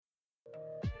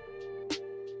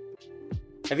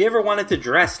Have you ever wanted to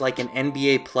dress like an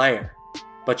NBA player,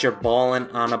 but you're balling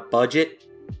on a budget?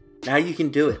 Now you can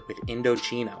do it with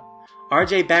Indochino.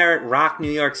 RJ Barrett rocked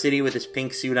New York City with his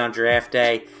pink suit on draft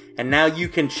day, and now you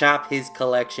can shop his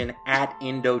collection at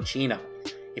Indochino.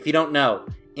 If you don't know,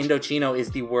 Indochino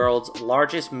is the world's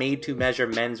largest made-to-measure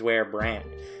menswear brand.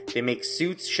 They make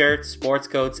suits, shirts, sports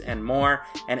coats, and more,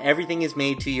 and everything is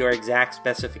made to your exact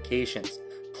specifications.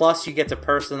 Plus, you get to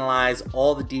personalize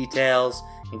all the details,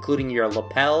 including your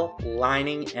lapel,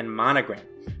 lining, and monogram.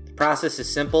 The process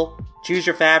is simple. Choose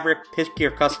your fabric, pick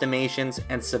your customations,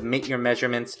 and submit your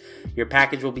measurements. Your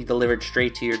package will be delivered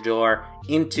straight to your door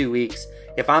in 2 weeks.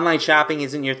 If online shopping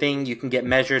isn't your thing, you can get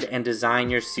measured and design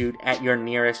your suit at your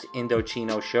nearest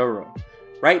Indochino showroom.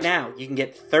 Right now, you can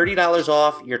get $30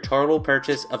 off your total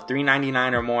purchase of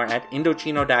 $3.99 or more at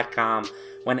Indochino.com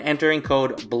when entering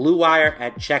code BLUEWIRE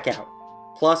at checkout.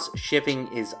 Plus, shipping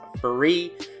is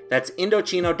free. That's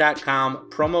Indochino.com,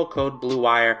 promo code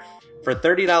BLUEWIRE for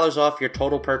 $30 off your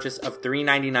total purchase of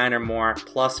 $3.99 or more,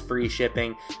 plus free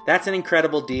shipping. That's an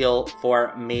incredible deal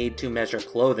for made-to-measure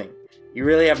clothing. You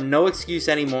really have no excuse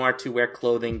anymore to wear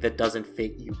clothing that doesn't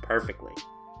fit you perfectly.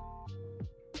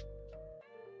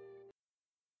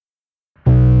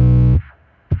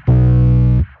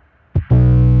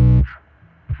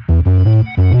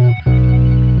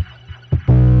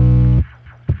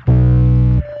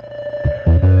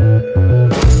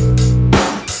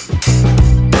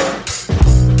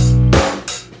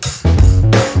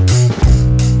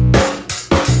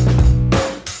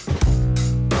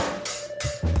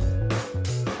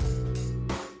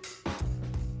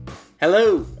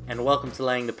 Hello, and welcome to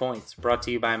Laying the Points, brought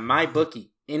to you by MyBookie,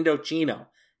 Indochino,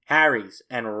 Harry's,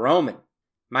 and Roman.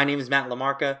 My name is Matt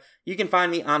LaMarca. You can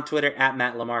find me on Twitter at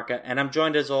Matt LaMarca, and I'm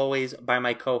joined as always by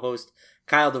my co-host,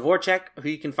 Kyle Dvorchak, who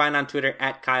you can find on Twitter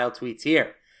at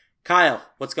KyleTweetsHere. Kyle,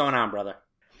 what's going on, brother?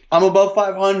 I'm above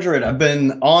 500. I've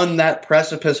been on that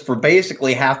precipice for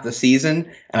basically half the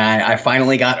season, and I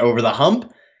finally got over the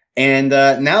hump. And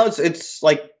now it's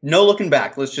like no looking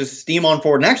back. Let's just steam on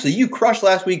forward. And actually, you crushed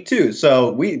last week too.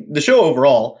 So the show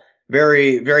overall,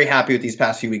 very, very happy with these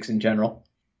past few weeks in general.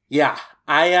 Yeah,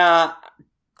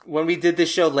 when we did this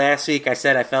show last week, I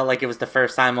said I felt like it was the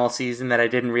first time all season that I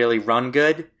didn't really run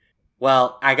good.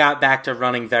 Well, I got back to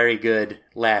running very good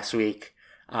last week,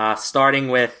 starting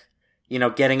with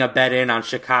getting a bet in on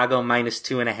Chicago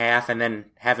 -2.5, and then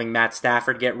having Matt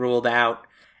Stafford get ruled out.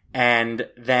 And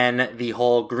then the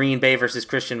whole Green Bay versus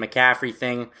Christian McCaffrey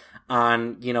thing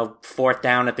on, fourth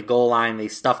down at the goal line. They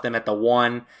stuffed him at the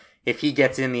 1. If he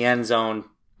gets in the end zone,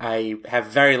 I have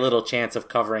very little chance of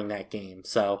covering that game.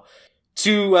 So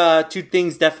two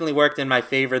things definitely worked in my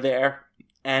favor there,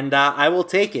 and I will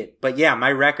take it. But yeah, my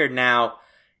record now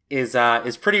is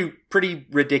pretty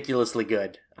ridiculously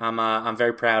good. I'm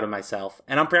very proud of myself,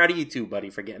 and I'm proud of you too, buddy,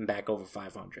 for getting back over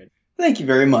 500. Thank you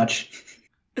very much.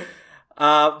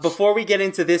 Before we get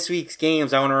into this week's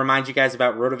games, I want to remind you guys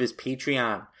about RotoViz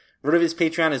Patreon. RotoViz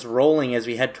Patreon is rolling as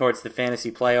we head towards the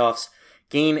fantasy playoffs.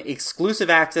 Gain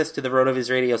exclusive access to the RotoViz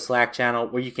Radio Slack channel,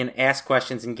 where you can ask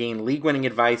questions and gain league-winning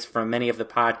advice from many of the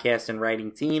podcast and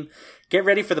writing team. Get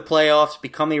ready for the playoffs.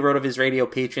 Become a RotoViz Radio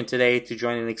patron today to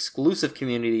join an exclusive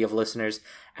community of listeners,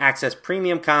 access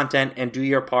premium content, and do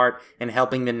your part in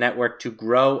helping the network to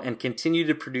grow and continue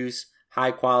to produce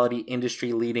high-quality,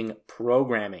 industry-leading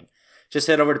programming. Just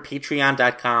head over to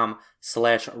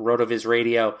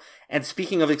patreon.com/RotoVizRadio. And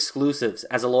speaking of exclusives,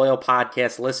 as a loyal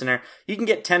podcast listener, you can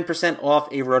get 10% off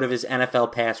a RotoViz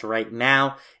NFL Pass right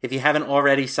now. If you haven't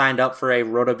already signed up for a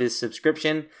RotoViz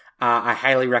subscription, I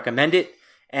highly recommend it.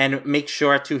 And make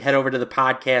sure to head over to the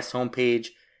podcast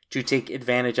homepage to take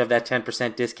advantage of that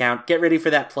 10% discount. Get ready for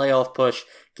that playoff push.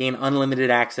 Gain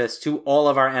unlimited access to all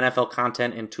of our NFL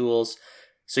content and tools,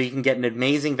 so you can get an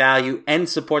amazing value and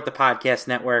support the podcast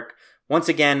network. Once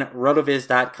again,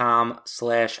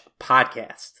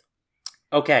 rotoviz.com/podcast.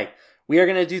 Okay, we are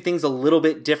going to do things a little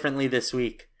bit differently this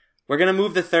week. We're going to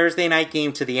move the Thursday night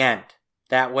game to the end.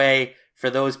 That way, for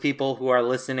those people who are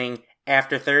listening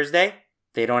after Thursday,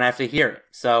 they don't have to hear it.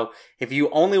 So if you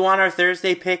only want our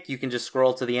Thursday pick, you can just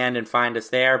scroll to the end and find us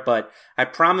there. But I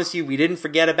promise you, we didn't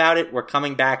forget about it. We're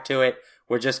coming back to it.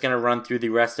 We're just going to run through the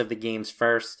rest of the games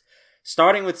first.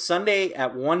 Starting with Sunday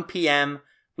at 1 p.m.,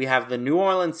 we have the New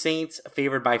Orleans Saints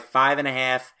favored by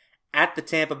 5.5 at the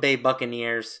Tampa Bay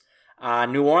Buccaneers.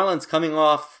 New Orleans coming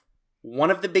off one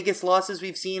of the biggest losses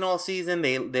we've seen all season.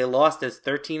 They lost as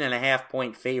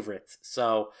 13.5-point favorites.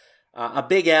 So a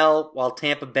big L, while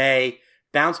Tampa Bay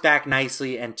bounced back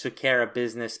nicely and took care of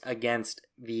business against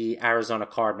the Arizona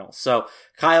Cardinals. So,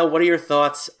 Kyle, what are your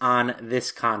thoughts on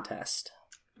this contest?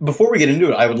 before we get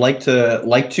into it, I would like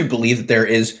to believe that there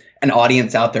is an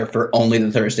audience out there for only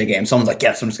the Thursday game. Someone's like,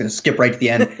 yes, I'm just going to skip right to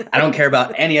the end. I don't care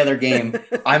about any other game.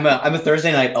 I'm a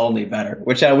Thursday night only better,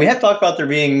 which we have talked about there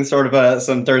being sort of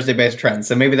some Thursday based trends.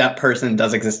 So maybe that person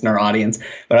does exist in our audience.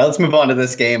 But let's move on to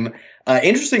this game.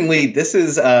 Interestingly, this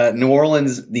is New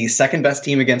Orleans, the second best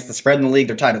team against the spread in the league.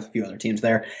 They're tied with a few other teams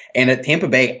there. And at Tampa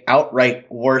Bay, outright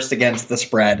worst against the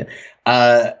spread.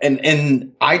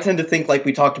 And I tend to think, like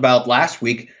we talked about last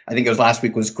week, I think it was last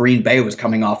week, was Green Bay was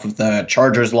coming off of the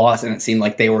Chargers loss, and it seemed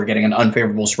like they were getting an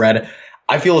unfavorable spread.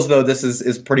 I feel as though this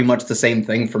is pretty much the same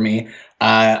thing for me.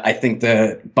 I think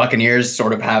the Buccaneers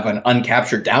sort of have an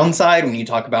uncaptured downside when you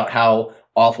talk about how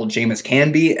awful Jameis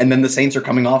can be. And then the Saints are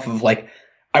coming off of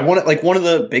one of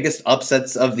the biggest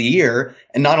upsets of the year.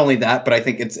 And not only that, but I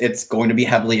think it's going to be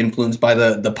heavily influenced by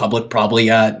the public probably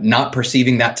not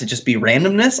perceiving that to just be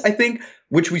randomness, I think,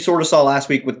 which we sort of saw last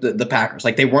week with the Packers.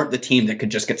 Like, they weren't the team that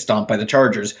could just get stomped by the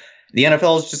Chargers. The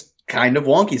NFL is just kind of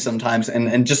wonky sometimes.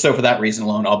 And just so for that reason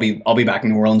alone, I'll be back in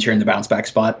New Orleans here in the bounce back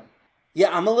spot.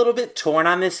 Yeah, I'm a little bit torn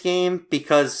on this game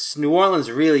because New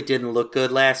Orleans really didn't look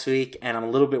good last week, and I'm a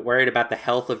little bit worried about the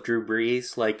health of Drew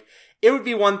Brees. Like, it would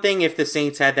be one thing if the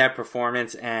Saints had that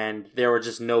performance and there were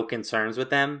just no concerns with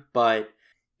them, but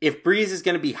if Brees is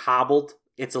going to be hobbled,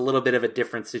 it's a little bit of a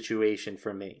different situation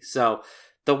for me. So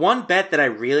the one bet that I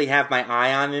really have my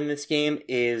eye on in this game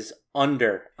is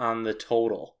under on the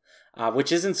total,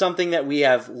 which isn't something that we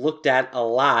have looked at a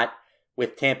lot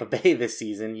with Tampa Bay this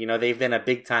season. You know, they've been a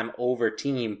big time over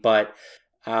team, but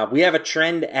we have a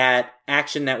trend at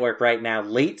Action Network right now,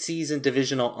 late season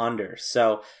divisional under.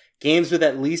 So games with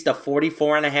at least a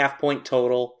 44.5 point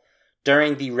total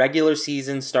during the regular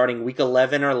season starting week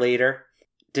 11 or later,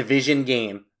 division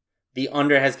game. The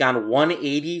under has gone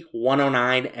 180,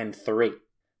 109, and 3.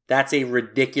 That's a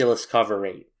ridiculous cover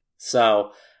rate.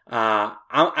 So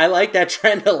I like that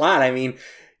trend a lot. I mean,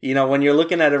 you know, when you're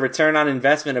looking at a return on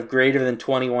investment of greater than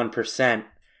 21%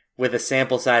 with a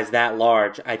sample size that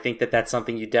large, I think that that's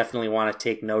something you definitely want to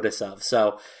take notice of.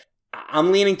 So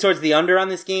I'm leaning towards the under on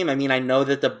this game. I mean, I know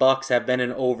that the Bucs have been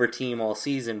an over team all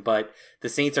season, but the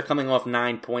Saints are coming off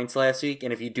 9 points last week.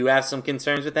 And if you do have some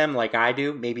concerns with them, like I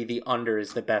do, maybe the under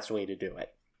is the best way to do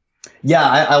it. Yeah,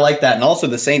 I like that. And also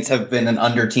the Saints have been an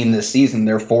under team this season.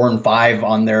 They're 4-5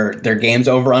 on their games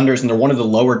over unders, and they're one of the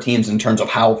lower teams in terms of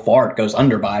how far it goes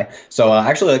under by. So I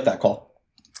actually like that call.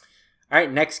 All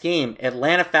right, next game,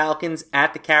 Atlanta Falcons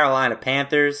at the Carolina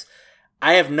Panthers.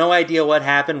 I have no idea what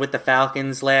happened with the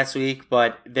Falcons last week,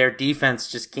 but their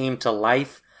defense just came to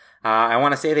life. I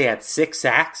want to say they had 6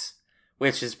 sacks,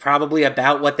 which is probably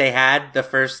about what they had the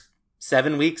first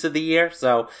 7 weeks of the year.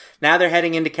 So now they're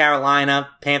heading into Carolina.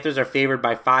 Panthers are favored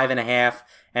by 5.5,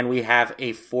 and we have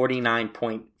a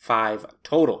 49.5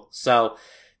 total. So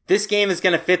this game is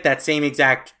going to fit that same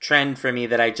exact trend for me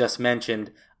that I just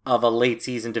mentioned of a late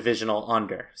season divisional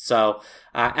under. So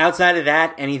outside of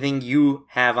that, anything you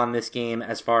have on this game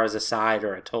as far as a side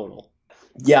or a total?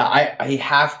 Yeah, I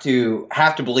have to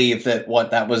believe that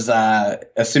that was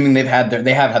assuming they have had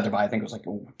their bye. I think it was like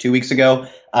 2 weeks ago.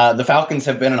 The Falcons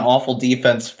have been an awful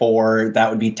defense for that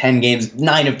would be 10 games,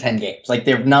 9 of 10 games. Like,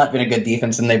 they've not been a good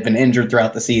defense, and they've been injured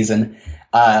throughout the season.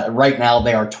 Right now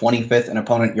they are 25th in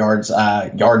opponent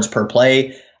yards per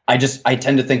play. I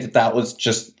tend to think that was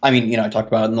just, I mean, you know, I talked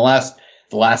about it in the last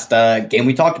game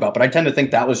we talked about, but I tend to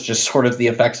think that was just sort of the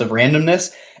effects of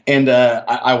randomness. And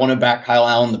I want to back Kyle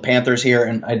Allen, the Panthers here.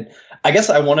 And I guess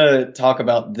I want to talk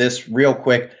about this real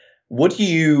quick. What do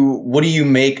you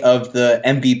make of the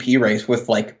MVP race with,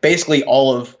 like, basically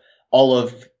all of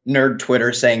nerd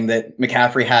Twitter saying that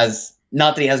McCaffrey has,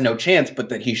 not that he has no chance, but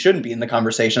that he shouldn't be in the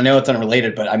conversation? I know it's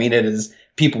unrelated, but I mean, it is,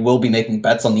 people will be making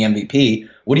bets on the MVP.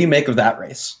 What do you make of that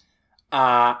race?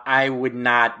 I would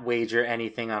not wager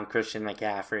anything on Christian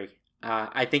McCaffrey.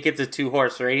 I think it's a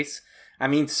 2-horse race. I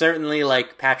mean, certainly,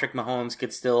 like, Patrick Mahomes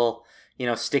could still, you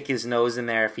know, stick his nose in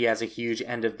there if he has a huge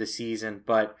end of the season.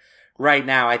 But right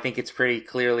now, I think it's pretty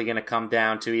clearly going to come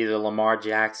down to either Lamar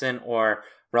Jackson or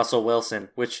Russell Wilson,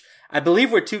 which I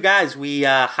believe were 2 guys we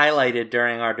highlighted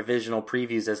during our divisional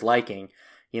previews as liking.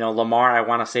 You know, Lamar, I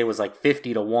want to say, was like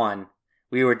 50-1.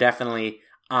 We were definitely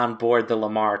on board the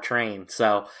Lamar train.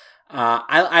 So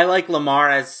I like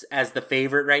Lamar as the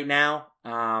favorite right now.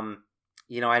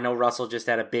 You know, I know Russell just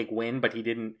had a big win, but he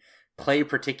didn't play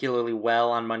particularly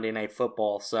well on Monday Night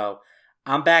Football. So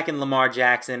I'm backing Lamar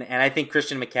Jackson, and I think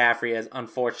Christian McCaffrey is,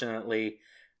 unfortunately,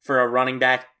 for a running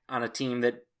back on a team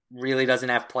that really doesn't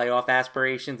have playoff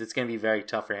aspirations, it's going to be very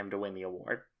tough for him to win the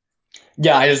award.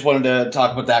 Yeah, I just wanted to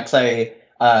talk about that because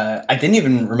I didn't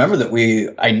even remember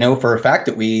that I know for a fact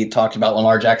that we talked about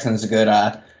Lamar Jackson as a good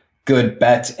good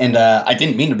bet. And I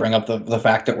didn't mean to bring up the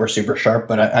fact that we're super sharp,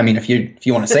 but I mean, if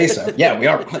you want to say so, yeah, we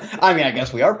are. I mean, I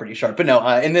guess we are pretty sharp. But no,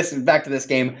 back to this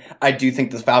game, I do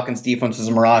think the Falcons defense is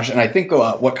a mirage, and I think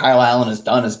what Kyle Allen has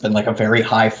done has been like a very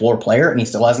high floor player, and he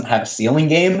still hasn't had a ceiling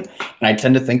game. And I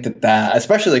tend to think that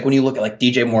especially like when you look at like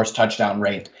DJ Moore's touchdown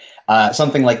rate,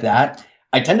 something like that.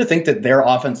 I tend to think that their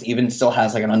offense even still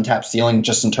has like an untapped ceiling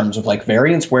just in terms of like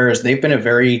variance, whereas they've been a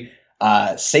very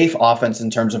safe offense in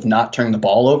terms of not turning the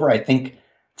ball over. I think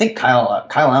Kyle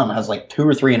Allen has like 2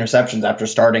 or 3 interceptions after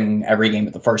starting every game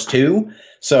at the first 2.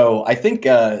 So I think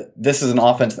this is an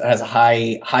offense that has a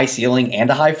high ceiling and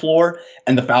a high floor,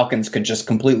 and the Falcons could just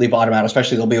completely bottom out,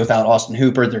 especially they'll be without Austin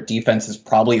Hooper. Their defense is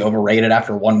probably overrated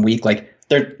after 1 week. Like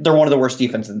they're one of the worst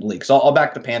defenses in the league. So I'll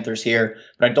back the Panthers here,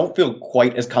 but I don't feel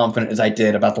quite as confident as I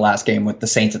did about the last game with the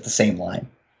Saints at the same line.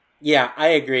 Yeah, I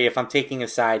agree. If I'm taking a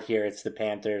side here, it's the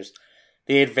Panthers.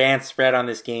 The advanced spread on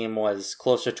this game was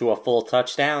closer to a full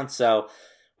touchdown, so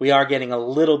we are getting a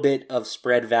little bit of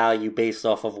spread value based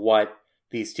off of what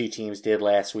these two teams did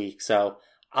last week. So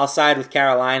I'll side with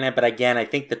Carolina, but again, I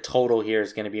think the total here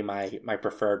is going to be my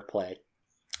preferred play.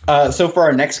 So for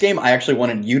our next game, I actually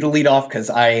wanted you to lead off because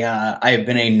I have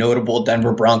been a notable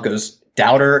Denver Broncos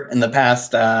doubter in the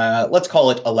past, let's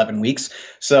call it 11 weeks.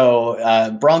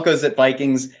 So Broncos at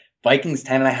Vikings. Vikings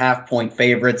 10.5 point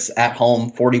favorites at home,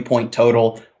 40 point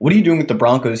total. What are you doing with the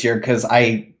Broncos here? Because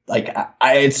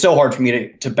it's so hard for me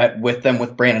to bet with them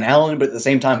with Brandon Allen, but at the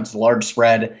same time it's a large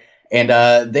spread, and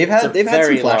they've had some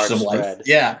flashes of life.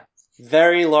 Yeah,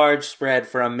 very large spread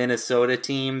for a Minnesota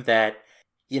team that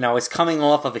is coming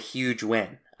off of a huge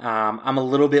win. I'm a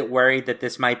little bit worried that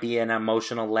this might be an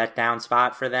emotional letdown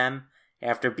spot for them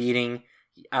after beating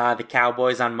the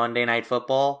Cowboys on Monday Night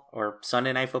Football or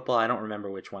Sunday Night Football. I don't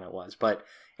remember which one it was, but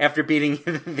after beating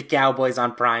the Cowboys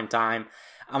on prime time,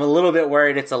 I'm a little bit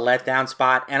worried it's a letdown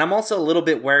spot. And I'm also a little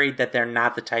bit worried that they're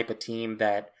not the type of team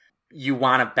that you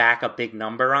want to back a big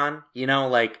number on.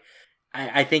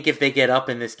 I think if they get up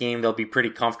in this game, they'll be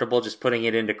pretty comfortable just putting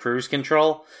it into cruise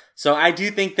control. So I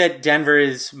do think that Denver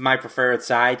is my preferred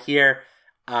side here.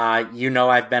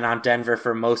 I've been on Denver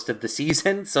for most of the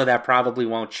season, so that probably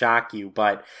won't shock you,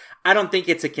 but I don't think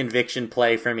it's a conviction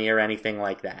play for me or anything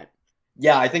like that.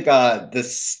 Yeah, I think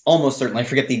this almost certainly, I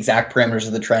forget the exact parameters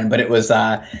of the trend, but it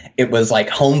was like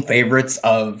home favorites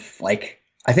of like,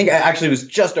 I think actually it was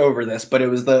just over this, but it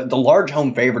was the large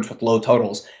home favorites with low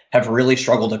totals have really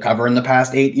struggled to cover in the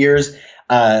past 8 years.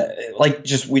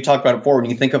 We talked about it before, when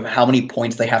you think of how many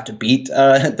points they have to beat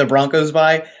the Broncos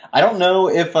by, I don't know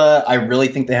if I really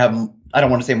think they have, I don't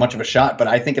want to say much of a shot, but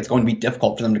I think it's going to be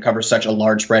difficult for them to cover such a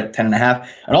large spread at 10.5.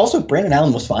 And also Brandon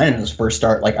Allen was fine in his first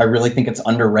start. Like, I really think it's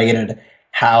underrated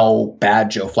how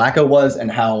bad Joe Flacco was and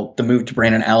how the move to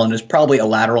Brandon Allen is probably a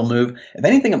lateral move. If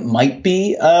anything, it might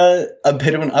be a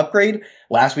bit of an upgrade.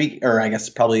 Last week, or I guess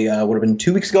probably would have been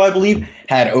 2 weeks ago, I believe,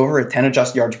 had over a 10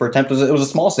 adjusted yards per attempt. It was a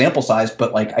small sample size,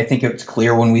 but like I think it's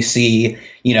clear when we see,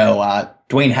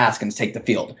 Dwayne Haskins take the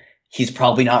field. He's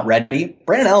probably not ready.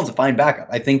 Brandon Allen's a fine backup.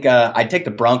 I think I'd take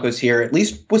the Broncos here, at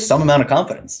least with some amount of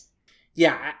confidence.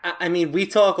 Yeah, I mean, we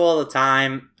talk all the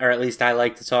time, or at least I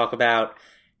like to talk about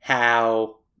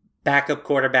how backup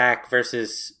quarterback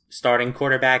versus starting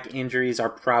quarterback injuries are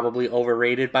probably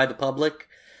overrated by the public.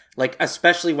 Like,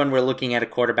 especially when we're looking at a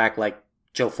quarterback like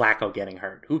Joe Flacco getting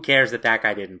hurt. Who cares that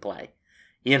guy didn't play?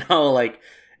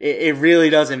 It really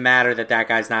doesn't matter that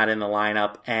guy's not in the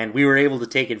lineup, and we were able to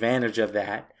take advantage of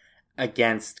that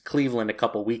against Cleveland a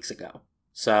couple weeks ago.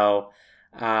 So,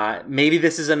 maybe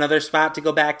this is another spot to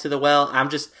go back to the well.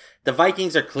 The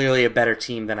Vikings are clearly a better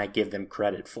team than I give them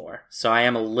credit for. So I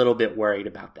am a little bit worried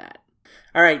about that.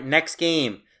 All right, next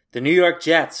game. The New York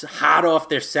Jets, hot off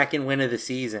their second win of the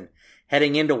season,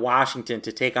 heading into Washington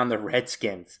to take on the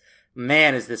Redskins.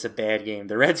 Man, is this a bad game.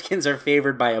 The Redskins are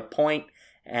favored by a point,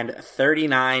 and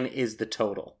 39 is the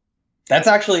total. That's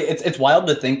actually, it's wild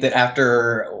to think that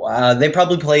after they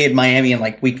probably played Miami in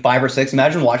like week 5 or 6.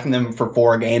 Imagine watching them for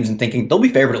 4 games and thinking they'll be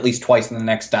favored at least twice in the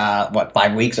next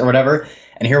 5 weeks or whatever.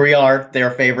 And here we are, they're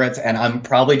favorites, and I'm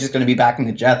probably just going to be backing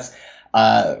the Jets.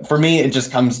 For me, it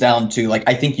just comes down to, like,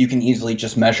 I think you can easily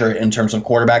just measure it in terms of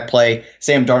quarterback play.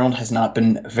 Sam Darnold has not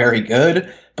been very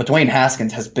good, but Dwayne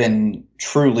Haskins has been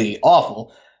truly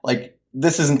awful. Like,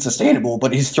 this isn't sustainable,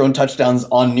 but he's thrown touchdowns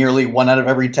on nearly 1 out of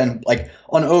every 10, like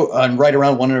on right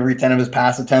around 1 out of every 10 of his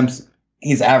pass attempts.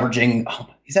 He's averaging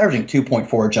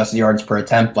 2.4 adjusted yards per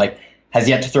attempt. Like, has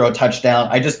yet to throw a touchdown.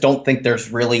 I just don't think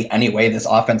there's really any way this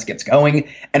offense gets going.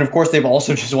 And of course, they've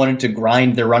also just wanted to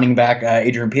grind their running back,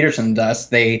 Adrian Peterson, thus.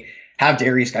 They have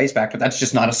Darius Geis back, but that's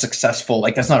just not a successful,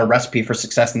 like that's not a recipe for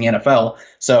success in the NFL.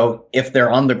 So if they're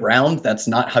on the ground, that's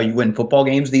not how you win football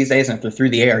games these days. And if they're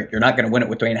through the air, you're not going to win it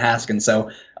with Dwayne Haskins.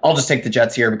 So I'll just take the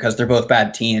Jets here because they're both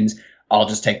bad teams. I'll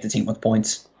just take the team with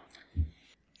points.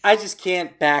 I just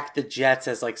can't back the Jets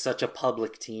as like such a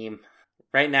public team.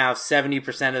 Right now,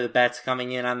 70% of the bets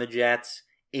coming in on the Jets,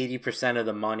 80% of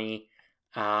the money.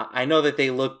 I know that they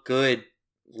look good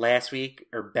last week,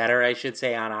 or better, I should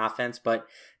say, on offense, but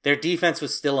their defense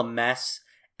was still a mess.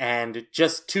 And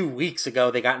just 2 weeks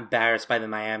ago, they got embarrassed by the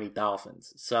Miami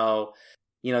Dolphins. So,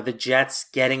 the Jets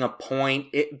getting a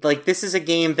point, this is a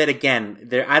game that, again,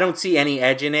 I don't see any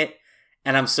edge in it.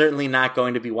 And I'm certainly not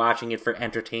going to be watching it for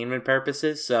entertainment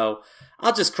purposes. So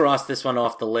I'll just cross this one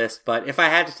off the list. But if I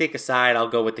had to take a side, I'll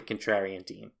go with the contrarian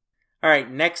team. All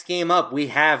right, next game up, we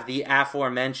have the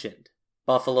aforementioned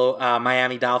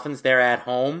Miami Dolphins. They're at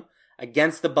home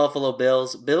against the Buffalo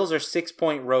Bills. Bills are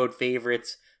 6-point road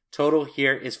favorites. Total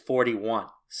here is 41.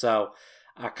 So,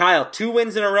 Kyle, 2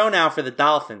 wins in a row now for the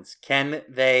Dolphins. Can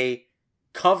they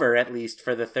cover at least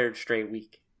for the third straight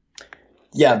week?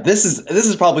 Yeah, this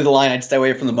is probably the line I'd stay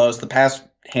away from the most. The past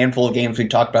handful of games we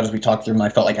talked about as we talked through them, I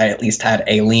felt like I at least had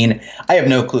a lean. I have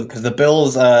no clue because the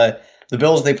Bills,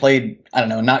 they played, I don't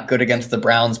know, not good against the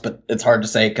Browns, but it's hard to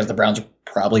say because the Browns are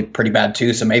probably pretty bad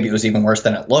too, so maybe it was even worse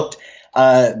than it looked.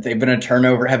 They've been a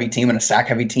turnover-heavy team and a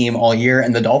sack-heavy team all year,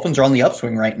 and the Dolphins are on the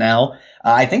upswing right now.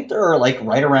 I think they're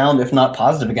right around, if not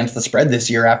positive, against the spread this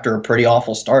year after a pretty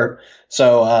awful start.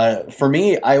 So for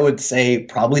me, I would say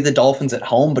probably the Dolphins at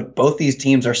home, but both these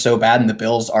teams are so bad, and the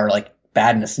Bills are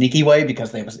bad in a sneaky way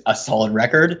because they have a solid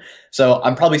record. So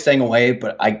I'm probably staying away,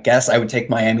 but I guess I would take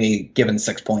Miami given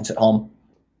 6 points at home.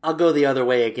 I'll go the other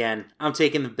way again. I'm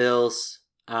taking the Bills.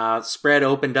 Spread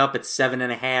opened up at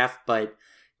 7.5, but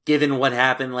given what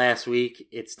happened last week,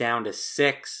 it's down to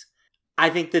 6. I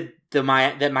think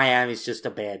that Miami's just a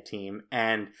bad team,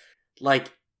 and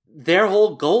their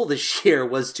whole goal this year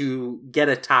was to get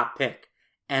a top pick,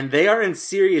 and they are in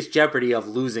serious jeopardy of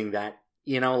losing that.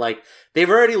 They've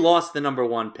already lost the number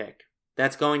 1 pick.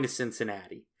 That's going to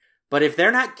Cincinnati. But if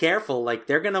they're not careful,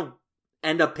 they're going to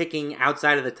end up picking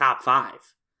outside of the top 5.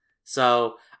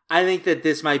 So I think that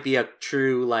this might be a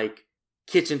true,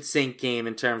 kitchen sink game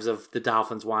in terms of the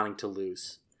Dolphins wanting to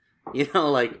lose. That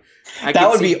would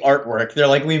be artwork.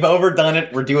 They're we've overdone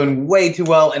it. We're doing way too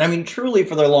well. And I mean, truly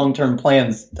for their long-term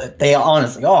plans, they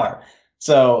honestly are.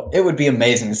 So it would be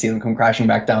amazing to see them come crashing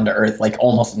back down to earth,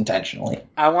 almost intentionally.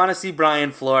 I want to see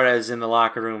Brian Flores in the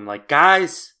locker room.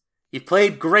 Guys, you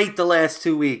played great the last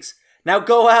 2 weeks. Now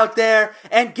go out there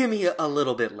and give me a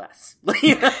little bit less.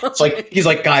 It's he's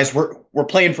guys, we're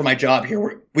playing for my job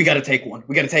here. We got to take one.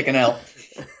 We got to take an L.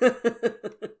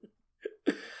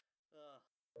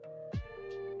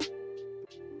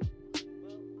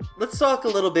 Let's talk a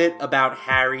little bit about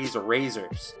Harry's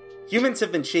razors. Humans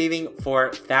have been shaving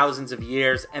for thousands of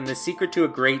years, and the secret to a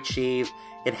great shave,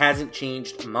 it hasn't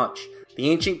changed much.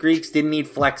 The ancient Greeks didn't need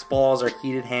flex balls or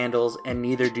heated handles, and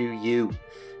neither do you.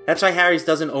 That's why Harry's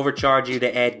doesn't overcharge you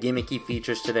to add gimmicky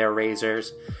features to their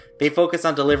razors. They focus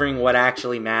on delivering what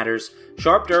actually matters,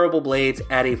 sharp, durable blades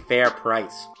at a fair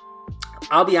price.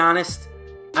 I'll be honest,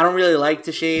 I don't really like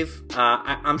to shave.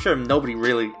 I'm sure nobody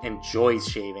really enjoys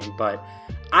shaving, but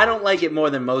I don't like it more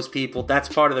than most people. That's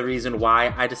part of the reason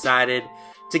why I decided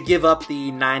to give up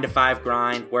the 9-to-5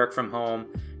 grind, work from home.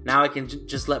 Now I can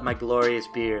just let my glorious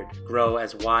beard grow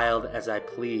as wild as I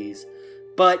please.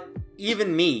 But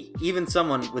even me, even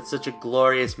someone with such a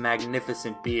glorious,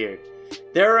 magnificent beard,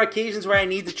 there are occasions where I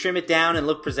need to trim it down and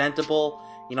look presentable.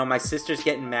 My sister's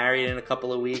getting married in a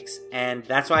couple of weeks, and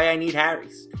that's why I need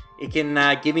Harry's. It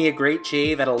can give me a great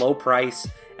shave at a low price,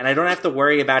 and I don't have to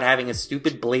worry about having a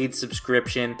stupid blade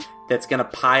subscription that's going to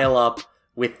pile up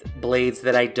with blades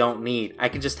that I don't need. I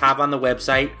can just hop on the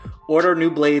website, order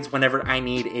new blades whenever I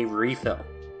need a refill.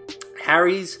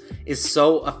 Harry's is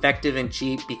so effective and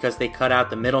cheap because they cut out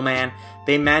the middleman.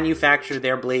 They manufacture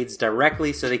their blades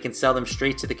directly so they can sell them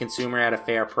straight to the consumer at a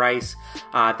fair price.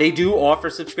 They do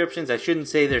offer subscriptions. I shouldn't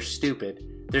say they're stupid.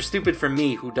 They're stupid for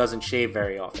me who doesn't shave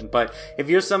very often. But if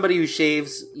you're somebody who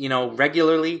shaves,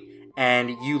 regularly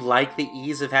and you like the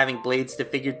ease of having blades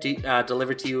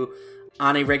delivered to you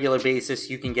on a regular basis,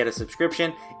 you can get a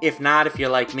subscription. If not, if you're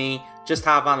like me, just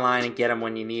hop online and get them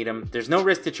when you need them. There's no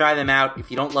risk to try them out.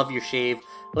 If you don't love your shave,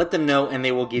 let them know and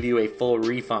they will give you a full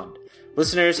refund.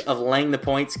 Listeners of Laying the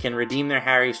Points can redeem their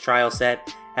Harry's trial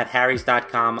set at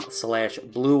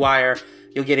harrys.com/bluewire.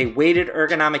 You'll get a weighted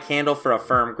ergonomic handle for a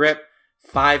firm grip,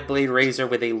 5-blade razor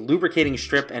with a lubricating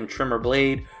strip and trimmer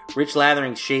blade, rich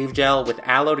lathering shave gel with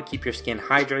aloe to keep your skin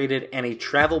hydrated, and a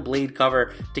travel blade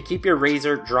cover to keep your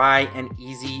razor dry and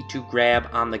easy to grab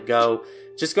on the go.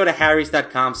 Just go to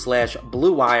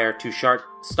harrys.com/bluewire to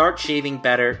start shaving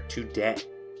better today.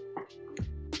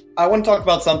 I want to talk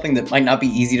about something that might not be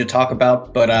easy to talk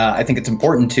about, but I think it's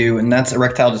important to, and that's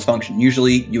erectile dysfunction.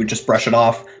 Usually you would just brush it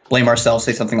off, blame ourselves,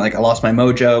 say something like, I lost my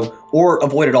mojo, or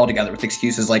avoid it altogether with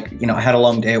excuses like, I had a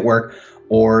long day at work,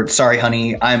 or sorry,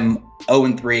 honey, I'm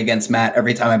 0-3 against Matt.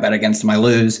 Every time I bet against him, I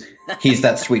lose. He's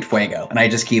that sweet fuego, and I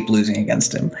just keep losing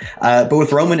against him. But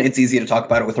with Roman, it's easy to talk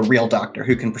about it with a real doctor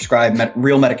who can prescribe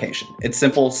real medication. It's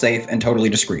simple, safe, and totally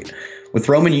discreet. With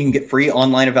Roman, you can get free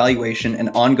online evaluation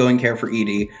and ongoing care for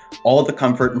ED, all at the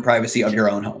comfort and privacy of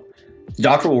your own home. The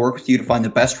doctor will work with you to find the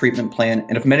best treatment plan,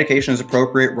 and if medication is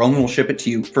appropriate, Roman will ship it to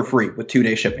you for free with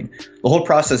 2-day shipping. The whole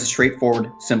process is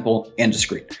straightforward, simple, and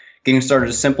discreet. Getting started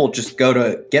is simple. Just go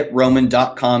to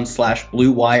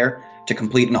getroman.com/bluewire to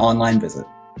complete an online visit.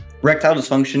 Erectile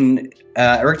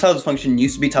dysfunction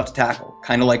used to be tough to tackle,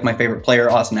 kind of like my favorite player,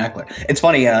 Austin Eckler. It's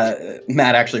funny,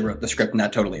 Matt actually wrote the script, and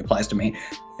that totally applies to me.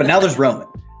 But now there's Roman.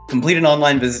 Complete an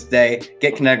online visit today,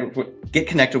 get connected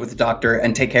with the doctor,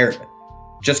 and take care of it.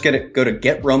 Just go to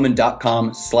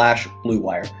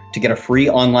getroman.com/bluewire to get a free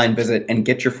online visit and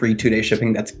get your free 2-day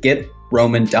shipping. That's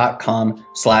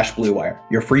getroman.com/bluewire.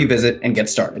 Your free visit and get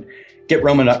started.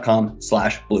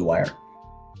 getroman.com/bluewire.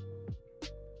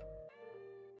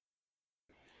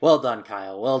 Well done,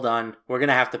 Kyle. Well done. We're going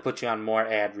to have to put you on more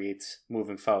ad reads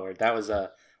moving forward. That was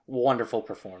a wonderful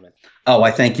performance. Oh,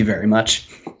 I thank you very much.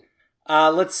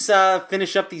 Let's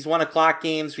finish up these 1 o'clock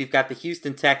games. We've got the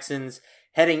Houston Texans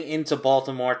heading into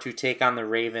Baltimore to take on the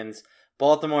Ravens.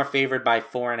 Baltimore favored by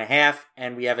 4.5,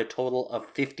 and we have a total of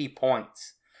 50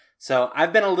 points. So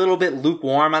I've been a little bit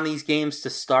lukewarm on these games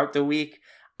to start the week.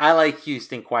 I like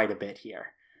Houston quite a bit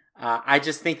here. I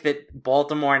just think that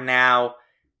Baltimore now,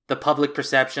 the public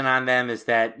perception on them is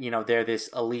that, they're this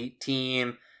elite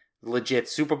team, legit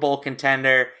Super Bowl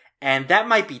contender, and that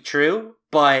might be true,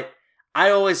 but I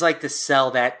always like to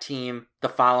sell that team the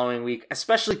following week,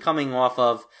 especially coming off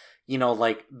of,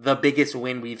 the biggest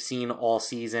win we've seen all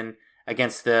season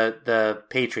against the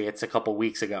Patriots a couple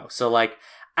weeks ago. So,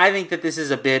 I think that this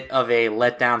is a bit of a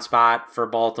letdown spot for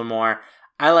Baltimore.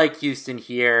 I like Houston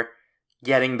here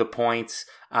getting the points.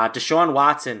 Deshaun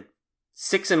Watson,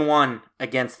 6-1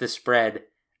 against the spread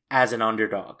as an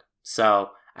underdog.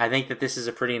 So I think that this is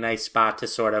a pretty nice spot to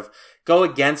sort of go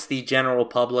against the general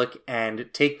public and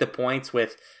take the points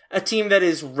with a team that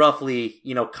is roughly,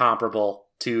 comparable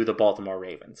to the Baltimore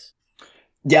Ravens.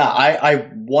 Yeah, I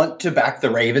want to back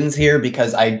the Ravens here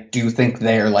because I do think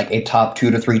they're like a top 2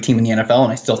 to 3 team in the NFL,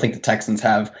 and I still think the Texans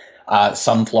have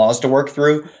some flaws to work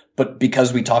through. But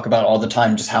because we talk about all the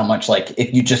time just how much,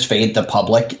 if you just fade the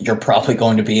public, you're probably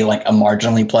going to be a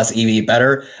marginally plus EV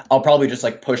better. I'll probably just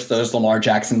push those Lamar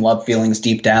Jackson love feelings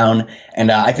deep down.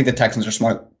 And I think the Texans are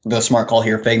the smart call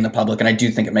here, fading the public. And I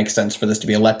do think it makes sense for this to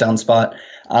be a letdown spot.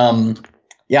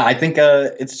 Yeah, I think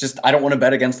it's just I don't want to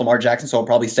bet against Lamar Jackson, so I'll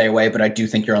probably stay away. But I do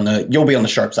think you'll be on the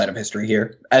sharp side of history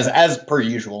here, as per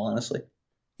usual, honestly.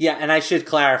 Yeah, and I should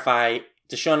clarify,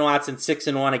 Deshaun Watson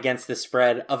 6-1 against the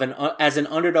spread as an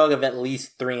underdog of at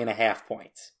least 3.5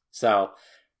 points. So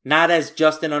not as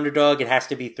just an underdog, it has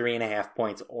to be 3.5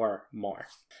 points or more.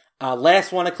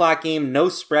 Last 1 o'clock game, no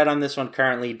spread on this one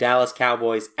currently. Dallas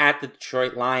Cowboys at the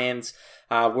Detroit Lions.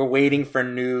 We're waiting for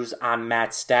news on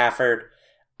Matt Stafford.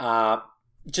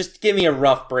 Just give me a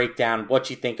rough breakdown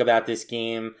what you think about this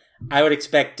game. I would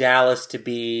expect Dallas to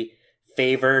be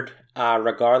favored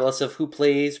regardless of who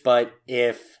plays, but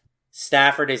if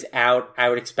Stafford is out, I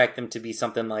would expect them to be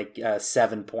something like a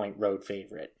 7-point road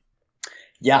favorite.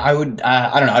 Yeah, I would.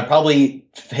 I don't know. I'd probably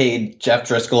fade Jeff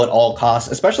Driscoll at all costs,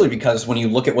 especially because when you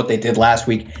look at what they did last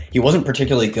week, he wasn't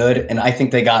particularly good. And I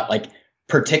think they got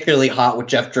particularly hot with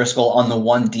Jeff Driscoll on the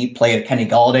one deep play to Kenny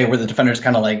Galladay where the defenders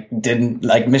kind of didn't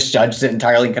misjudged it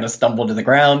entirely and kind of stumbled to the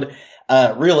ground.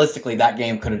 Realistically, that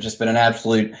game could have just been an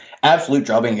absolute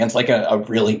drubbing against a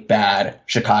really bad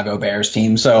Chicago Bears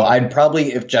team. So I'd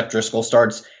probably, if Jeff Driscoll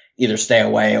starts, either stay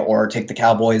away or take the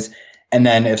Cowboys. And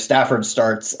then if Stafford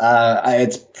starts,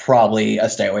 it's probably a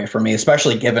stay away for me,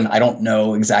 especially given I don't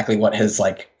know exactly what his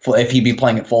if he'd be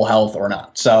playing at full health or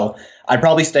not. So I'd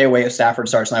probably stay away if Stafford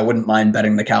starts, and I wouldn't mind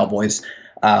betting the Cowboys,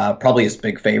 probably as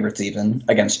big favorites even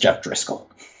against Jeff Driscoll.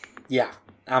 Yeah,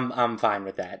 I'm fine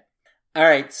with that. All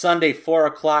right, Sunday 4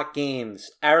 o'clock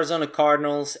games. Arizona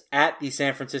Cardinals at the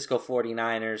San Francisco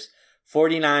 49ers.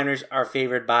 49ers are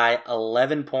favored by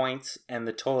 11 points, and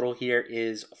the total here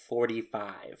is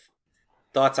 45.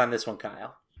 Thoughts on this one,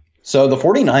 Kyle? So the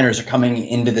 49ers are coming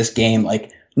into this game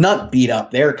like not beat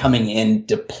up. They're coming in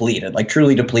depleted, like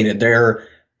truly depleted. They're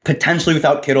potentially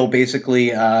without Kittle.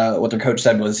 Basically, what their coach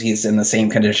said was he's in the same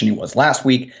condition he was last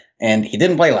week, and he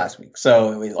didn't play last week. So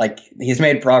like he's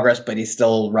made progress, but he's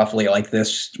still roughly like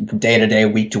this day to day,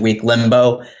 week to week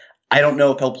limbo. I don't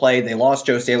know if he'll play. They lost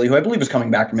Joe Staley, who I believe is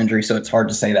coming back from injury, so it's hard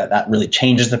to say that that really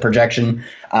changes the projection.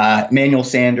 Emmanuel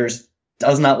Sanders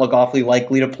does not look awfully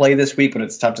likely to play this week, but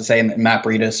it's tough to say. And Matt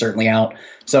Breida is certainly out.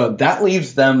 So that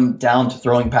leaves them down to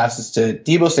throwing passes to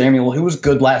Deebo Samuel, who was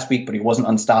good last week, but he wasn't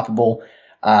unstoppable.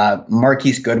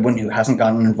 Marquise Goodwin, who hasn't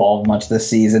gotten involved much this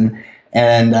season,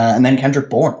 and then Kendrick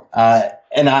Bourne.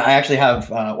 And I actually have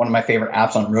one of my favorite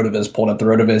apps on RotoViz pulled up, the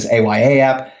RotoViz AYA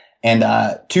app. And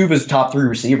two of his top three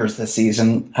receivers this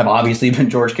season have obviously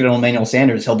been George Kittle and Emmanuel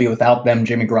Sanders. He'll be without them,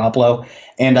 Jimmy Garoppolo.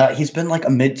 And he's been like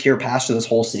a mid-tier passer this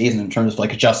whole season in terms of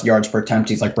like adjusted yards per attempt.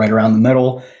 He's like right around the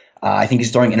middle. I think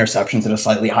he's throwing interceptions at a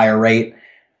slightly higher rate.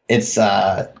 It's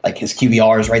like his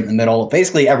QBR is right in the middle.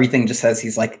 Basically, everything just says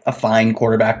he's like a fine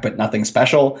quarterback, but nothing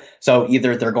special. So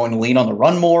either they're going to lean on the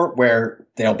run more, where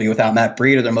they'll be without Matt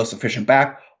Breida, their most efficient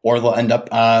back, or they'll end up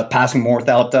passing more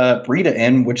without Breida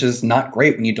in, which is not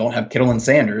great when you don't have Kittle and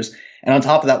Sanders. And on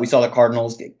top of that, we saw the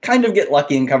Cardinals kind of get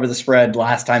lucky and cover the spread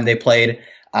last time they played.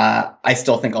 I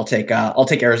still think I'll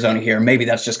take Arizona here. Maybe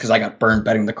that's just because I got burned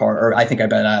betting the Card, or I think I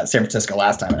bet San Francisco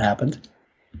last time it happened.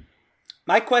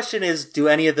 My question is, do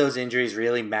any of those injuries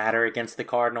really matter against the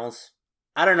Cardinals?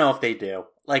 I don't know if they do.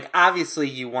 Like, obviously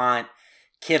you want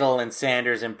Kittle and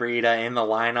Sanders and Breida in the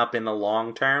lineup in the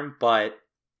long term, but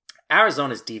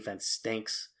Arizona's defense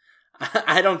stinks.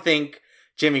 I don't think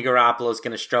Jimmy Garoppolo is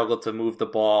going to struggle to move the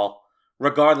ball,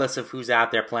 regardless of who's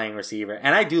out there playing receiver.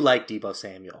 And I do like Deebo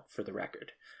Samuel, for the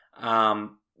record.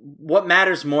 What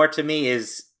matters more to me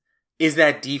is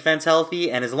that defense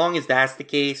healthy? And as long as that's the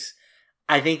case,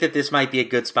 I think that this might be a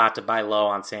good spot to buy low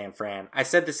on San Fran. I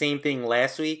said the same thing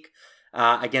last week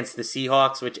against the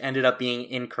Seahawks, which ended up being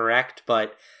incorrect,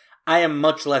 but I am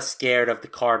much less scared of the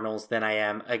Cardinals than I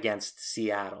am against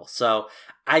Seattle. So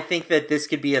I think that this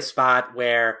could be a spot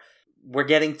where we're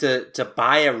getting to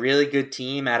buy a really good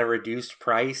team at a reduced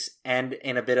price and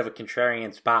in a bit of a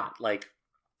contrarian spot. Like,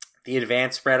 the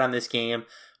advanced spread on this game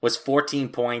was 14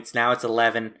 points. Now it's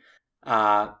 11.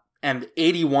 And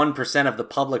 81% of the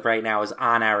public right now is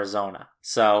on Arizona.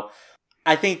 So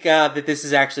I think that this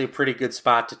is actually a pretty good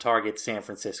spot to target San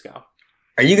Francisco.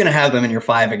 Are you going to have them in your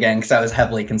 5 again? Because I was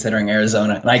heavily considering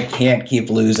Arizona, and I can't keep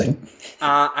losing.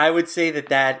 I would say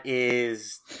that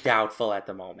is doubtful at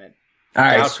the moment. All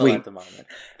right, doubtful sweet. At the moment.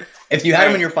 If you had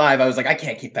them in your 5, I was like, I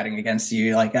can't keep betting against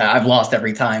you. Like, I've lost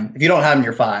every time. If you don't have them in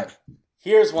your 5.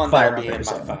 Here's one that'll be in my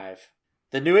 5.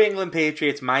 The New England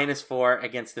Patriots -4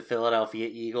 against the Philadelphia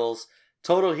Eagles.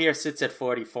 Total here sits at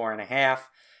 44.5.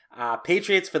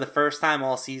 Patriots, for the first time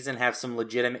all season, have some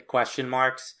legitimate question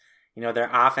marks. You know, their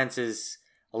offense is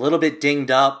a little bit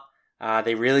dinged up.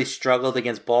 They really struggled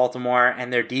against Baltimore,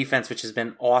 and their defense, which has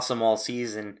been awesome all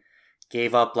season,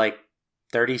 gave up like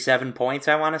 37 points,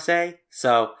 I want to say.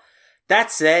 So,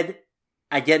 that said,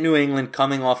 I get New England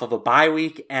coming off of a bye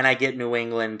week, and I get New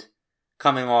England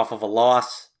coming off of a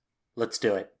loss. Let's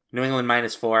do it. New England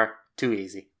 -4. Too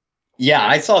easy. Yeah,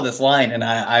 I saw this line, and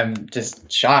I'm just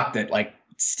shocked that, like,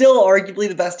 still arguably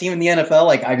the best team in the NFL.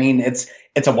 Like, I mean, it's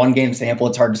a one-game sample.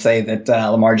 It's hard to say that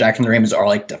Lamar Jackson and the Rams are,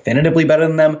 like, definitively better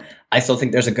than them. I still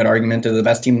think there's a good argument to the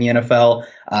best team in the NFL.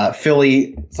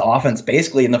 Philly's offense,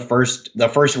 basically, in the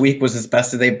first week was as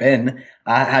best as they've been.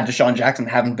 Had Deshaun Jackson,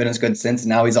 haven't been as good since, and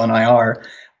now he's on IR.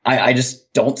 I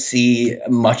just don't see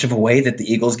much of a way that the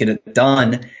Eagles get it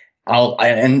done.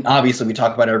 And obviously we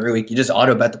talk about it every week. You just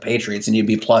auto bet the Patriots and you'd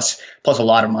be plus a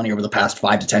lot of money over the past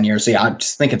 5 to 10 years. So yeah, I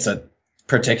just think it's a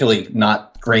particularly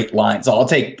not great line. So I'll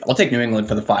take New England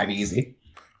for the 5 easy.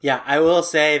 Yeah, I will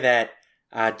say that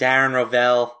Darren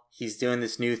Rovell, he's doing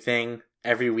this new thing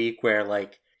every week where,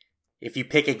 like, if you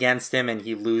pick against him and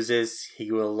he loses,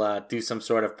 he will do some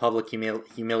sort of public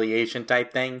humiliation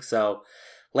type thing. So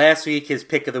last week his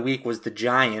pick of the week was the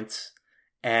Giants,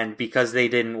 and because they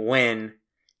didn't win,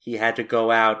 he had to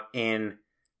go out in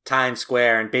Times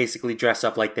Square and basically dress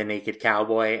up like the naked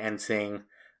cowboy and sing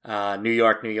New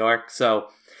York, New York. So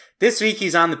this week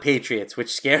he's on the Patriots,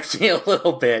 which scares me a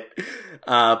little bit.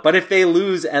 But if they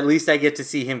lose, at least I get to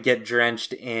see him get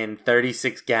drenched in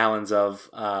 36 gallons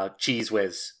of Cheese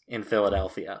Whiz in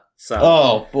Philadelphia. So,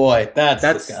 oh boy, that's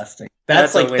disgusting.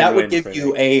 That's like, that would give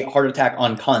you a heart attack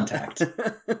on contact.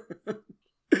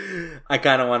 I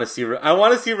kind of want to see. I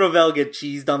want to see Rovell get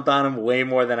cheese dumped on him way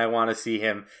more than I want to see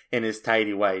him in his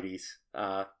tighty whities.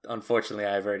 Unfortunately,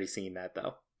 I've already seen that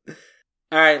though.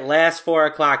 All right, last 4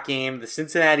 o'clock game, the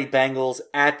Cincinnati Bengals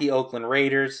at the Oakland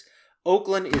Raiders.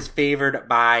 Oakland is favored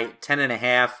by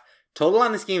 10.5. Total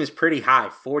on this game is pretty high,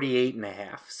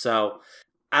 48.5. So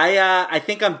I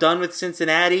think I'm done with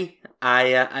Cincinnati.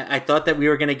 I thought that we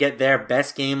were going to get their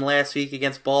best game last week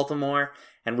against Baltimore,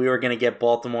 and we were going to get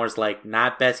Baltimore's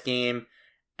not best game,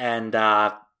 and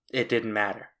it didn't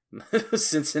matter.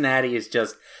 Cincinnati is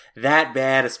just that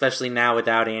bad, especially now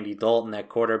without Andy Dalton at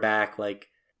quarterback.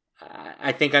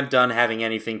 I think I'm done having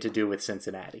anything to do with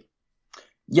Cincinnati.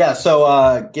 Yeah,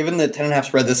 so given the 10.5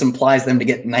 spread, this implies them to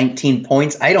get 19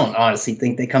 points. I don't honestly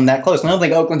think they come that close. I don't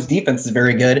think Oakland's defense is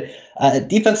very good.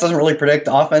 Defense doesn't really predict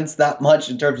offense that much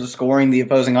in terms of scoring the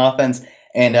opposing offense.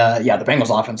 And the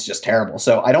Bengals offense is just terrible.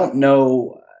 So I don't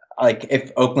know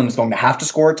if Oakland is going to have to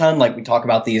score a ton. We talk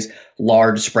about these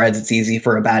large spreads, it's easy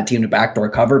for a bad team to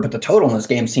backdoor cover, but the total in this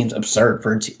game seems absurd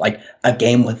for a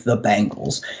game with the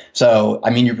Bengals. So,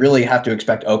 you really have to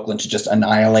expect Oakland to just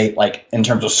annihilate, in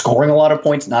terms of scoring a lot of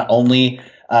points, not only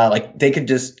they could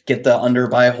just get the under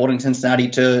by holding Cincinnati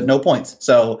to no points.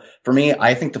 So for me,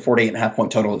 I think the 48.5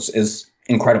 point total is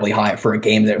incredibly high for a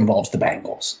game that involves the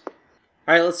Bengals.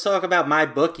 All right, let's talk about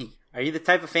MyBookie. Are you the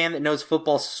type of fan that knows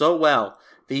football so well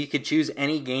that you could choose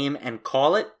any game and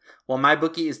call it? Well,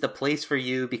 MyBookie is the place for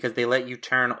you because they let you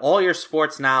turn all your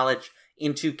sports knowledge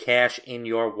into cash in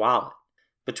your wallet.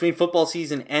 Between football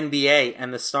season, NBA,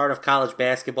 and the start of college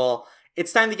basketball,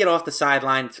 it's time to get off the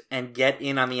sidelines and get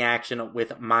in on the action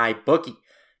with MyBookie.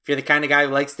 If you're the kind of guy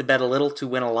who likes to bet a little to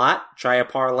win a lot, try a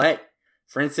parlay.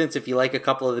 For instance, if you like a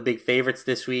couple of the big favorites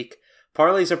this week,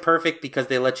 parlays are perfect because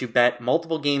they let you bet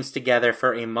multiple games together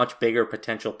for a much bigger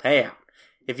potential payout.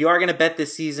 If you are going to bet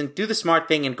this season, do the smart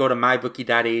thing and go to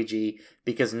mybookie.ag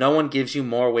because no one gives you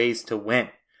more ways to win.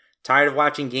 Tired of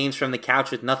watching games from the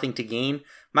couch with nothing to gain?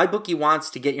 MyBookie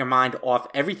wants to get your mind off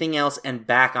everything else and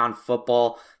back on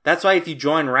football. That's why if you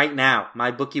join right now,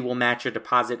 MyBookie will match your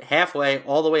deposit halfway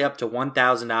all the way up to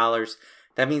 $1,000.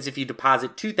 That means if you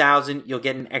deposit $2,000, you'll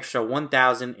get an extra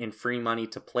 $1,000 in free money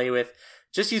to play with.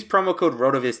 Just use promo code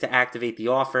RotoViz to activate the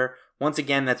offer. Once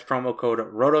again, that's promo code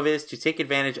RotoViz to take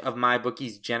advantage of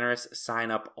MyBookie's generous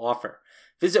sign-up offer.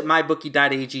 Visit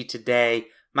mybookie.ag today.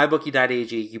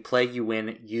 MyBookie.ag, you play, you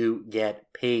win, you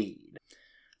get paid.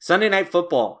 Sunday Night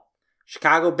Football.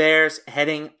 Chicago Bears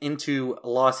heading into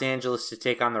Los Angeles to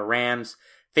take on the Rams.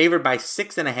 Favored by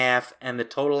 6.5, and the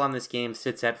total on this game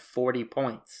sits at 40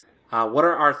 points. What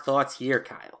are our thoughts here,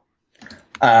 Kyle?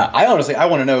 I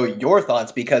want to know your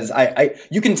thoughts because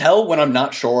you can tell when I'm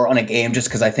not sure on a game just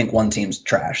because I think one team's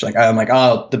trash. I'm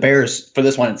the Bears for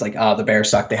this one. It's the Bears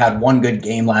suck. They had one good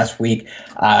game last week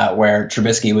where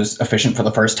Trubisky was efficient for the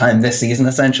first time this season,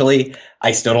 essentially.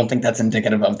 I still don't think that's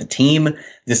indicative of the team.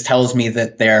 This tells me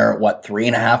that they're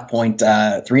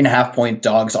 3.5 point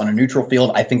dogs on a neutral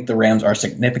field. I think the Rams are a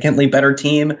significantly better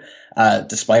team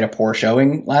despite a poor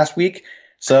showing last week.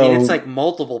 So it's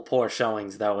multiple poor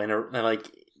showings though, in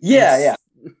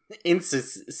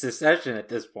succession at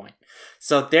this point.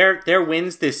 So their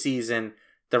wins this season,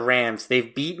 the Rams,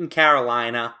 they've beaten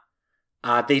Carolina.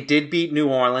 They did beat New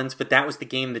Orleans, but that was the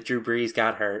game that Drew Brees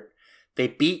got hurt. They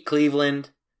beat Cleveland,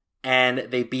 and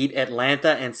they beat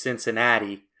Atlanta and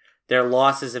Cincinnati. Their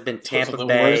losses have been Tampa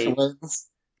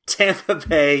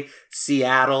Bay,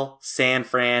 Seattle, San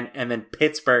Fran, and then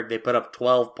Pittsburgh. They put up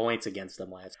 12 points against them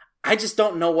last. I just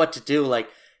don't know what to do.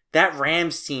 That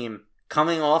Rams team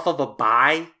coming off of a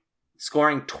bye,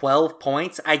 scoring 12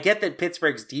 points. I get that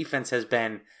Pittsburgh's defense has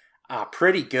been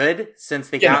pretty good since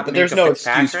they got Minkah there's no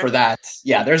excuse for that.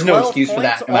 Yeah, there's no excuse for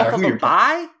that. No matter who you're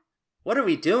bye? What are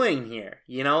we doing here?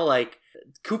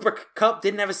 Cooper Kupp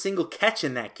didn't have a single catch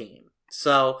in that game.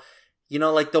 So,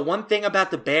 the one thing about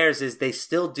the Bears is they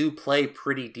still do play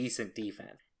pretty decent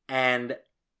defense. And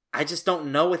I just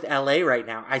don't know with LA right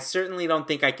now. I certainly don't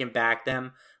think I can back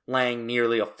them laying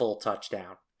nearly a full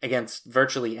touchdown against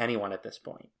virtually anyone at this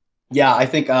point. Yeah, I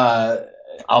think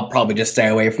I'll probably just stay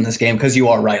away from this game because you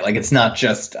are right. It's not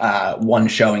just one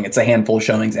showing. It's a handful of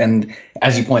showings. And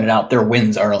as you pointed out, their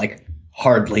wins are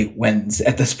hardly wins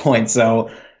at this point.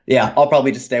 So yeah, I'll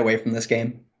probably just stay away from this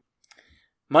game.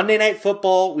 Monday Night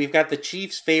Football, we've got the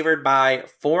Chiefs favored by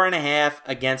 4.5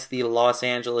 against the Los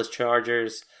Angeles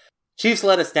Chargers. Chiefs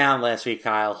let us down last week,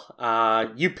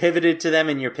 Kyle. You pivoted to them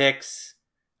in your picks.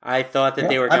 I thought that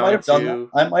they were going to...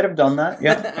 I might have done that.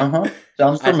 Yeah.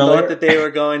 Sounds familiar. I thought that they were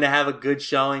going to have a good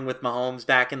showing with Mahomes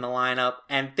back in the lineup.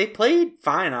 And they played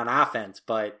fine on offense,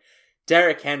 but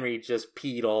Derrick Henry just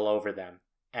peed all over them.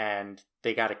 And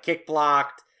they got a kick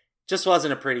blocked. Just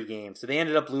wasn't a pretty game. So they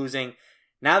ended up losing.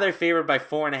 Now they're favored by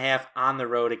 4.5 on the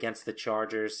road against the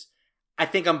Chargers. I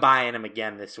think I'm buying them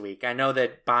again this week. I know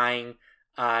that buying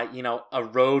A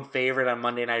road favorite on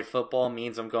Monday Night Football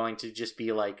means I'm going to just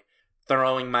be like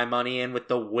throwing my money in with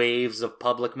the waves of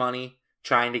public money,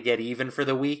 trying to get even for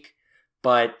the week.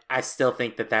 But I still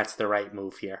think that that's the right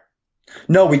move here.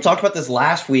 No, we talked about this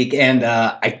last week, and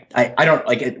I don't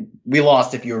like it. We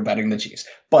lost if you were betting the Chiefs,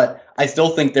 but I still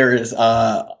think there is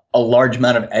a large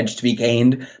amount of edge to be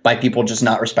gained by people just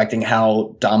not respecting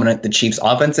how dominant the Chiefs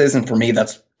offense is. And for me,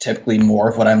 that's typically more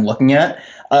of what I'm looking at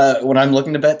when I'm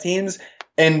looking to bet teams.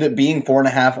 And being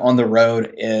 4.5 on the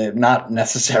road, not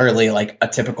necessarily like a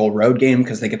typical road game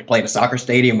because they get to play at a soccer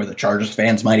stadium where the Chargers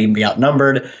fans might even be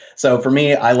outnumbered. So for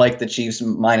me, I like the Chiefs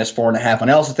minus 4.5. And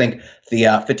I also think the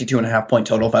 52.5 point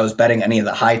total, if I was betting any of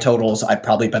the high totals, I'd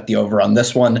probably bet the over on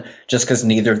this one just because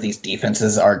neither of these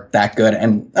defenses are that good.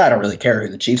 And I don't really care who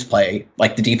the Chiefs play,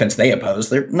 like the defense they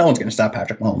oppose. No one's going to stop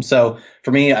Patrick Mahomes. So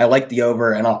for me, I like the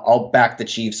over, and I'll back the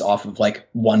Chiefs off of like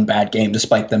one bad game,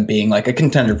 despite them being like a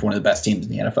contender for one of the best teams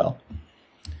in the NFL.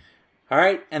 All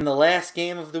right, and the last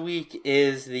game of the week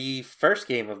is the first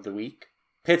game of the week.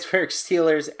 Pittsburgh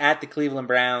Steelers at the Cleveland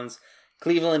Browns.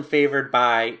 Cleveland favored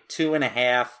by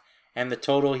 2.5, and the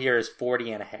total here is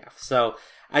 40.5. So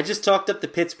I just talked up the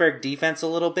Pittsburgh defense a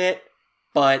little bit,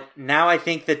 but now I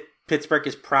think that Pittsburgh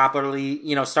is properly,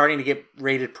 starting to get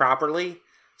rated properly.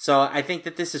 So I think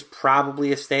that this is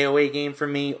probably a stay away game for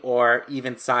me, or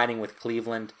even siding with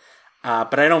Cleveland.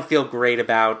 But I don't feel great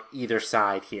about either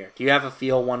side here. Do you have a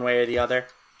feel one way or the other?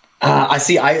 I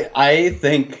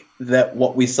think that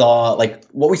what we saw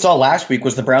last week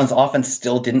was the Browns offense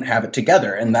still didn't have it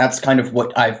together. And that's kind of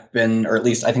what I've been, or at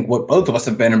least I think what both of us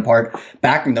have been in part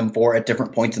backing them for at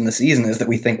different points in the season, is that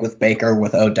we think with Baker,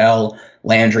 with Odell,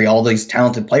 Landry, all these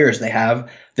talented players they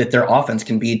have, that their offense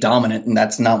can be dominant. And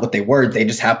that's not what they were. They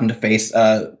just happened to face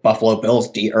Buffalo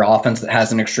Bills or offense that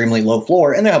has an extremely low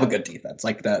floor, and they have a good defense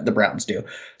like the Browns do.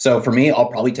 So for me, I'll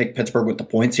probably take Pittsburgh with the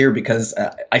points here because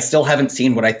I still haven't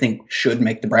seen what I think should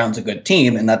make the Browns a good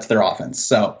team, and that's their offense.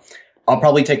 So I'll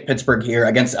probably take Pittsburgh here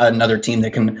against another team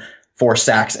that can force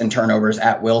sacks and turnovers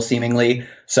at will, seemingly.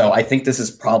 So I think this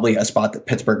is probably a spot that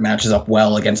Pittsburgh matches up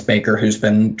well against Baker, who's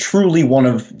been truly one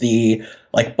of the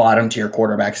bottom tier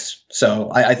quarterbacks. So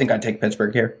I think I'd take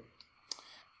Pittsburgh here.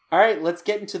 All right, let's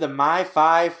get into the My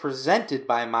 5 presented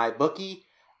by MyBookie.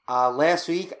 Last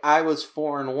week I was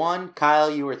 4-1. Kyle,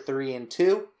 you were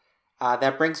 3-2.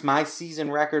 That brings my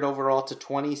season record overall to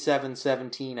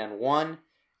 27-17-1.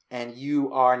 And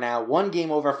you are now one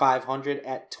game over 500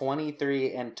 at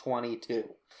 23-22.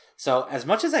 So as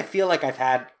much as I feel like I've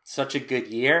had such a good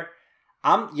year,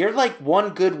 you're like one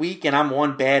good week and I'm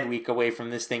one bad week away from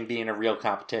this thing being a real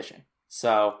competition.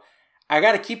 So I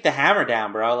got to keep the hammer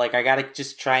down, bro. I got to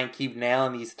just try and keep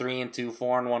nailing these 3-2,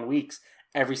 4-1 weeks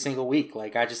every single week.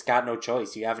 I just got no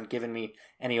choice. You haven't given me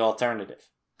any alternative.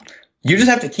 You just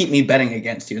have to keep me betting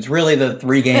against you. It's really the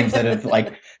three games that have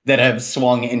that have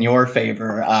swung in your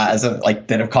favor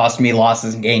that have cost me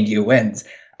losses and gained you wins.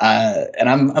 And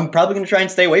I'm probably going to try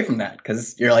and stay away from that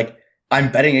because you're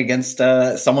I'm betting against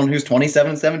someone who's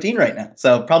 27-17 right now.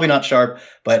 So probably not sharp,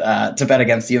 but to bet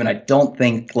against you. And I don't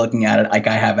think, looking at it, I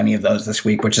have any of those this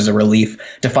week, which is a relief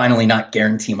to finally not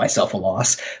guarantee myself a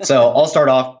loss. So I'll start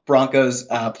off Broncos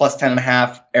plus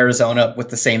 10.5, Arizona with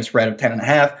the same spread of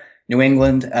 10.5. New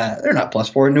England, they're not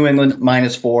 +4. New England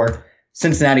 -4.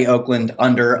 Cincinnati, Oakland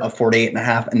under a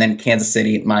 48.5, and then Kansas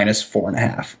City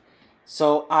 -4.5.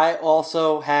 So I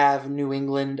also have New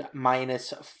England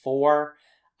 -4,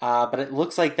 but it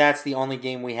looks like that's the only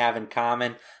game we have in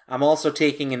common. I'm also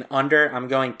taking an under. I'm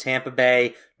going Tampa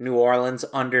Bay, New Orleans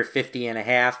under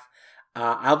 50.5.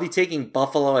 I'll be taking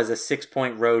Buffalo as a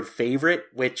 6-point road favorite,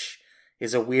 which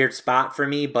is a weird spot for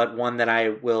me, but one that I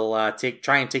will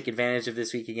try and take advantage of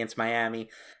this week against Miami.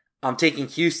 I'm taking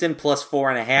Houston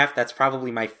 +4.5. That's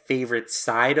probably my favorite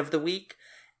side of the week.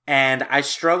 And I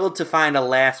struggled to find a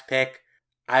last pick.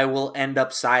 I will end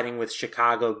up siding with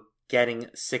Chicago, getting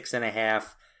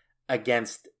 6.5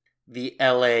 against the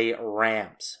LA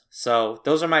Rams. So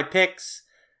those are my picks.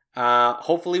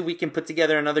 Hopefully we can put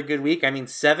together another good week.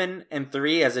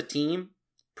 7-3 as a team.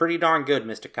 Pretty darn good,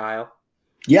 Mr. Kyle.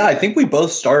 Yeah, I think we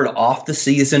both started off the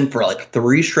season for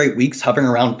 3 straight weeks hovering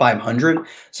around 500.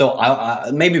 So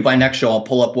maybe by next show I'll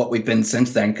pull up what we've been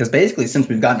since then, because basically since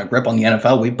we've gotten a grip on the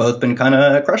NFL, we've both been kind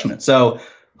of crushing it. So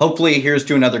hopefully here's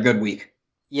to another good week.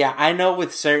 Yeah, I know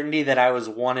with certainty that I was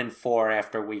 1-4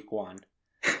 after week 1.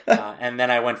 And then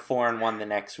I went 4-1 the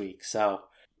next week. So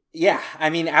yeah,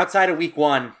 outside of week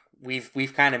 1,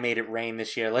 we've kind of made it rain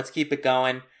this year. Let's keep it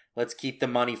going. Let's keep the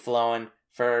money flowing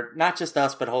for not just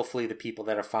us, but hopefully the people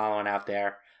that are following out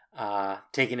there,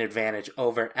 taking advantage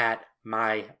over at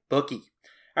MyBookie.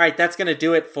 All right, that's going to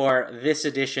do it for this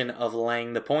edition of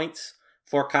Laying the Points.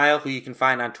 For Kyle, who you can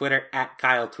find on Twitter at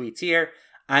Kyle Tweets Here,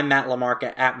 I'm Matt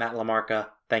LaMarca at Matt LaMarca.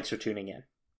 Thanks for tuning in.